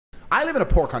I live in a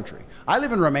poor country. I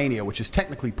live in Romania, which is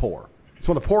technically poor. It's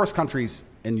one of the poorest countries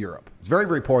in Europe. It's very,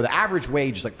 very poor. The average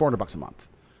wage is like $400 a month.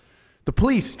 The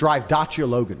police drive Dacia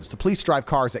Logans. The police drive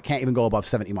cars that can't even go above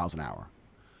 70 miles an hour.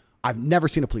 I've never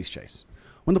seen a police chase.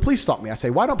 When the police stop me, I say,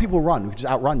 why don't people run? We can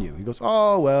just outrun you. He goes,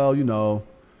 oh, well, you know,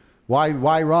 why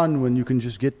run when you can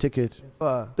just get tickets?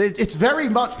 It's very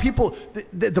much people,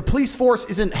 the police force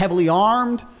isn't heavily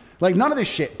armed. Like none of this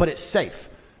shit, but it's safe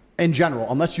in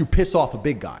general, unless you piss off a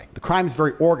big guy. The crime is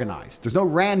very organized. There's no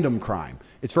random crime.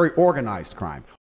 It's very organized crime.